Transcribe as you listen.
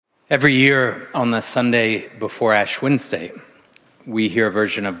Every year on the Sunday before Ash Wednesday, we hear a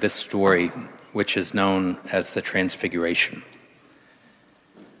version of this story, which is known as the Transfiguration.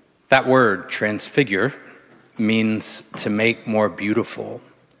 That word, transfigure, means to make more beautiful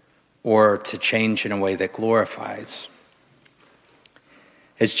or to change in a way that glorifies.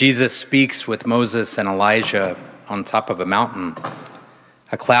 As Jesus speaks with Moses and Elijah on top of a mountain,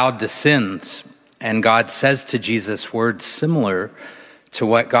 a cloud descends, and God says to Jesus words similar to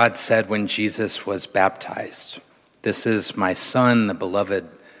what God said when Jesus was baptized. "This is my son, the beloved,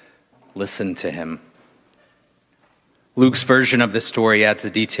 listen to him." Luke's version of the story adds a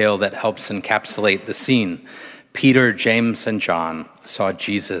detail that helps encapsulate the scene. Peter, James, and John saw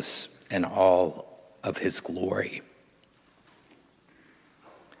Jesus in all of his glory.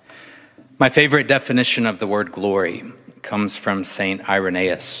 My favorite definition of the word glory comes from St.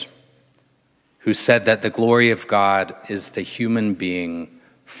 Irenaeus, who said that the glory of God is the human being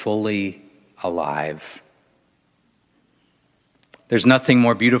fully alive. There's nothing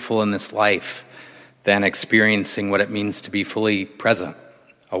more beautiful in this life than experiencing what it means to be fully present,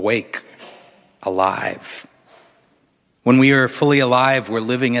 awake, alive. When we are fully alive, we're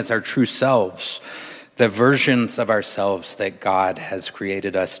living as our true selves, the versions of ourselves that God has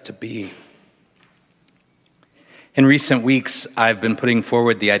created us to be. In recent weeks, I've been putting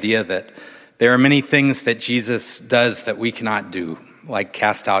forward the idea that there are many things that Jesus does that we cannot do, like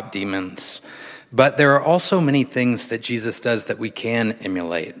cast out demons. But there are also many things that Jesus does that we can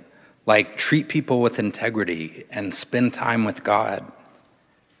emulate, like treat people with integrity and spend time with God.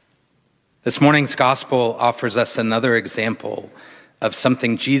 This morning's gospel offers us another example of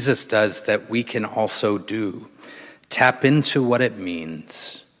something Jesus does that we can also do. Tap into what it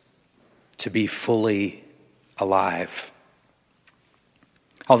means to be fully alive.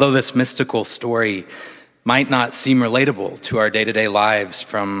 Although this mystical story might not seem relatable to our day-to-day lives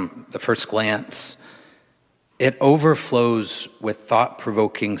from the first glance, it overflows with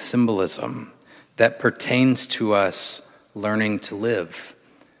thought-provoking symbolism that pertains to us learning to live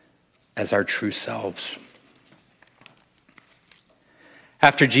as our true selves.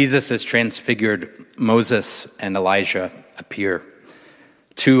 After Jesus is transfigured, Moses and Elijah appear,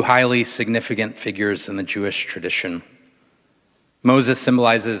 two highly significant figures in the Jewish tradition. Moses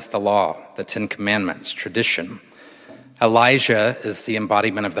symbolizes the law, the Ten Commandments, tradition. Elijah is the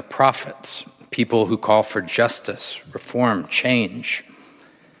embodiment of the prophets, people who call for justice, reform, change.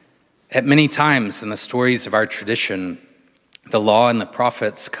 At many times in the stories of our tradition, the law and the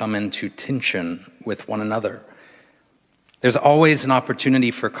prophets come into tension with one another. There's always an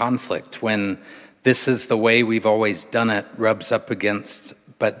opportunity for conflict when this is the way we've always done it rubs up against,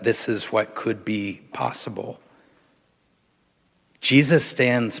 but this is what could be possible. Jesus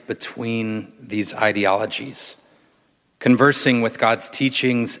stands between these ideologies, conversing with God's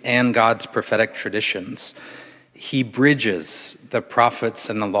teachings and God's prophetic traditions. He bridges the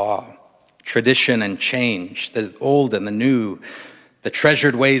prophets and the law, tradition and change, the old and the new, the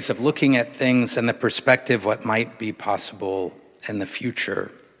treasured ways of looking at things and the perspective what might be possible in the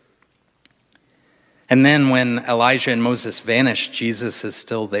future. And then when Elijah and Moses vanish, Jesus is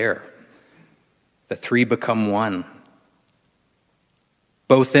still there. The three become one.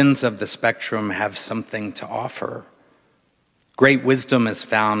 Both ends of the spectrum have something to offer. Great wisdom is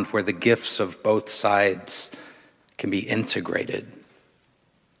found where the gifts of both sides can be integrated.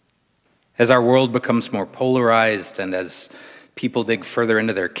 As our world becomes more polarized and as people dig further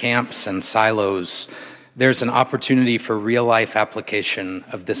into their camps and silos, there's an opportunity for real-life application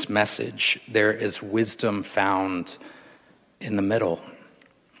of this message. There is wisdom found in the middle.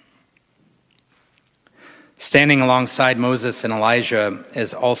 Standing alongside Moses and Elijah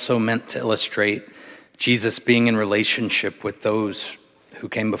is also meant to illustrate Jesus being in relationship with those who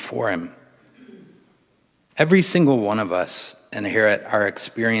came before him. Every single one of us inherit our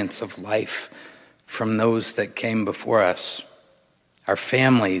experience of life from those that came before us. Our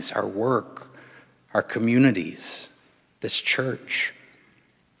families, our work, our communities, this church.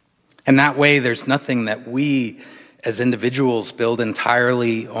 And that way, there's nothing that we as individuals build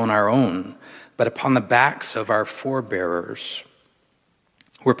entirely on our own, but upon the backs of our forebearers.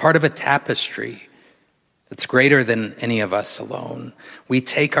 We're part of a tapestry that's greater than any of us alone. We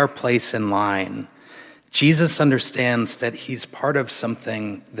take our place in line. Jesus understands that he's part of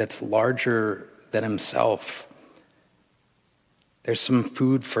something that's larger than himself. There's some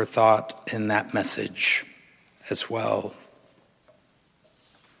food for thought in that message as well.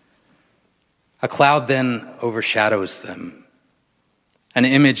 A cloud then overshadows them. An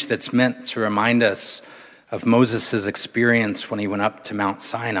image that's meant to remind us of Moses' experience when he went up to Mount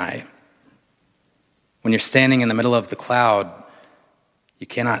Sinai. When you're standing in the middle of the cloud, You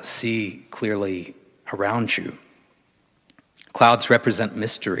cannot see clearly around you. Clouds represent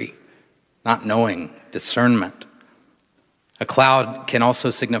mystery, not knowing, discernment. A cloud can also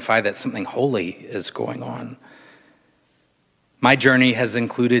signify that something holy is going on. My journey has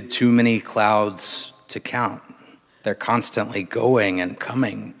included too many clouds to count. They're constantly going and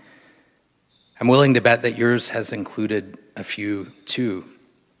coming. I'm willing to bet that yours has included a few too.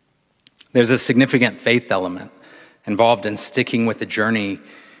 There's a significant faith element involved in sticking with a journey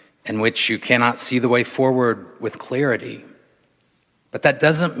in which you cannot see the way forward with clarity. But that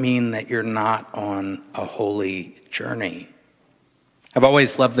doesn't mean that you're not on a holy journey. I've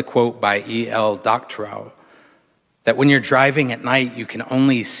always loved the quote by E.L. Doctorow that when you're driving at night, you can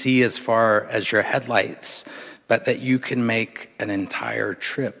only see as far as your headlights, but that you can make an entire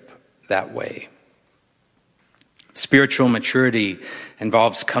trip that way. Spiritual maturity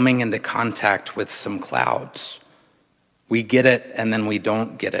involves coming into contact with some clouds. We get it and then we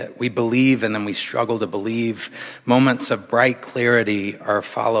don't get it. We believe and then we struggle to believe. Moments of bright clarity are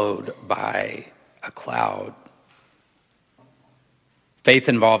followed by a cloud. Faith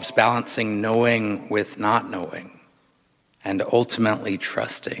involves balancing knowing with not knowing and ultimately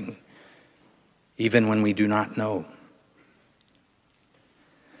trusting, even when we do not know.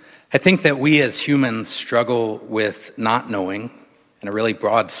 I think that we as humans struggle with not knowing in a really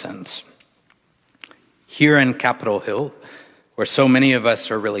broad sense. Here in Capitol Hill, where so many of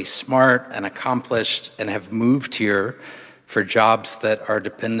us are really smart and accomplished and have moved here for jobs that are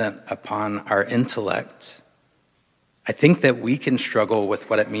dependent upon our intellect, I think that we can struggle with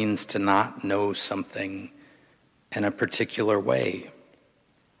what it means to not know something in a particular way.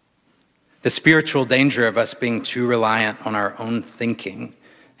 The spiritual danger of us being too reliant on our own thinking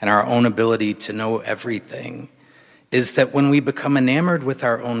and our own ability to know everything is that when we become enamored with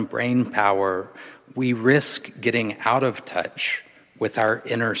our own brain power, we risk getting out of touch with our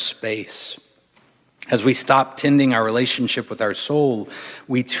inner space. As we stop tending our relationship with our soul,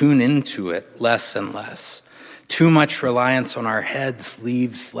 we tune into it less and less. Too much reliance on our heads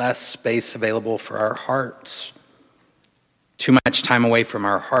leaves less space available for our hearts. Too much time away from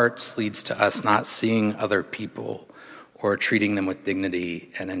our hearts leads to us not seeing other people or treating them with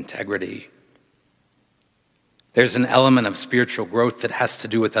dignity and integrity. There's an element of spiritual growth that has to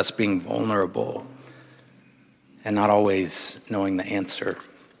do with us being vulnerable and not always knowing the answer.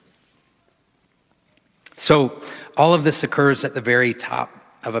 So all of this occurs at the very top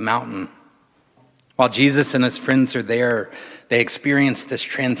of a mountain. While Jesus and his friends are there, they experience this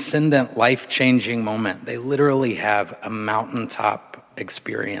transcendent, life-changing moment. They literally have a mountaintop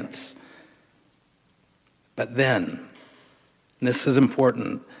experience. But then, and this is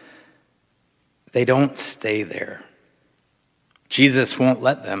important, they don't stay there. Jesus won't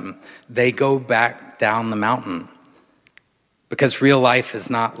let them. They go back down the mountain because real life is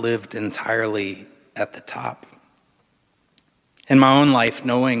not lived entirely at the top. In my own life,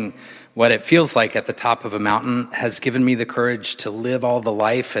 knowing what it feels like at the top of a mountain has given me the courage to live all the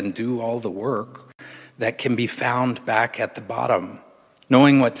life and do all the work that can be found back at the bottom.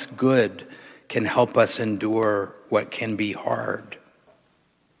 Knowing what's good can help us endure what can be hard.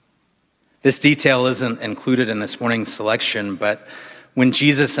 This detail isn't included in this morning's selection, but when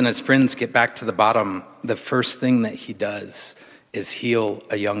Jesus and his friends get back to the bottom, the first thing that he does is heal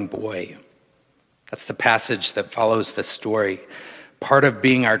a young boy. That's the passage that follows this story. Part of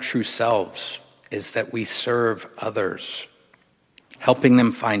being our true selves is that we serve others, helping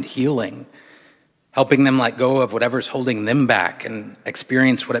them find healing, helping them let go of whatever's holding them back and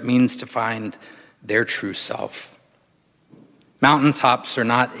experience what it means to find their true self. Mountaintops are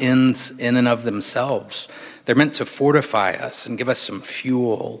not ends in and of themselves. They're meant to fortify us and give us some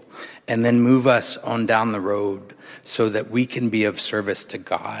fuel and then move us on down the road so that we can be of service to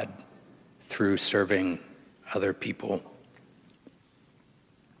God through serving other people.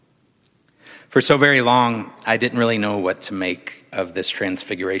 For so very long, I didn't really know what to make of this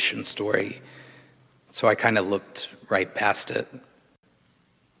transfiguration story, so I kind of looked right past it.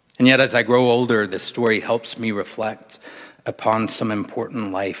 And yet, as I grow older, this story helps me reflect upon some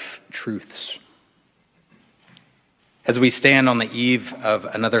important life truths. As we stand on the eve of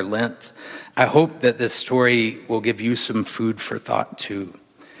another Lent, I hope that this story will give you some food for thought too.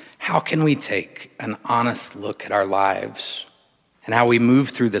 How can we take an honest look at our lives and how we move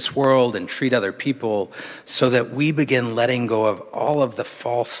through this world and treat other people so that we begin letting go of all of the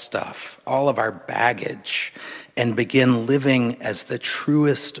false stuff, all of our baggage, and begin living as the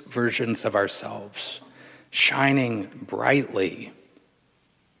truest versions of ourselves, shining brightly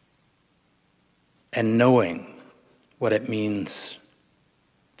and knowing what it means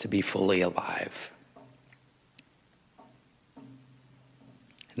to be fully alive.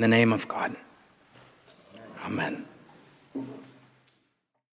 In the name of God. Amen.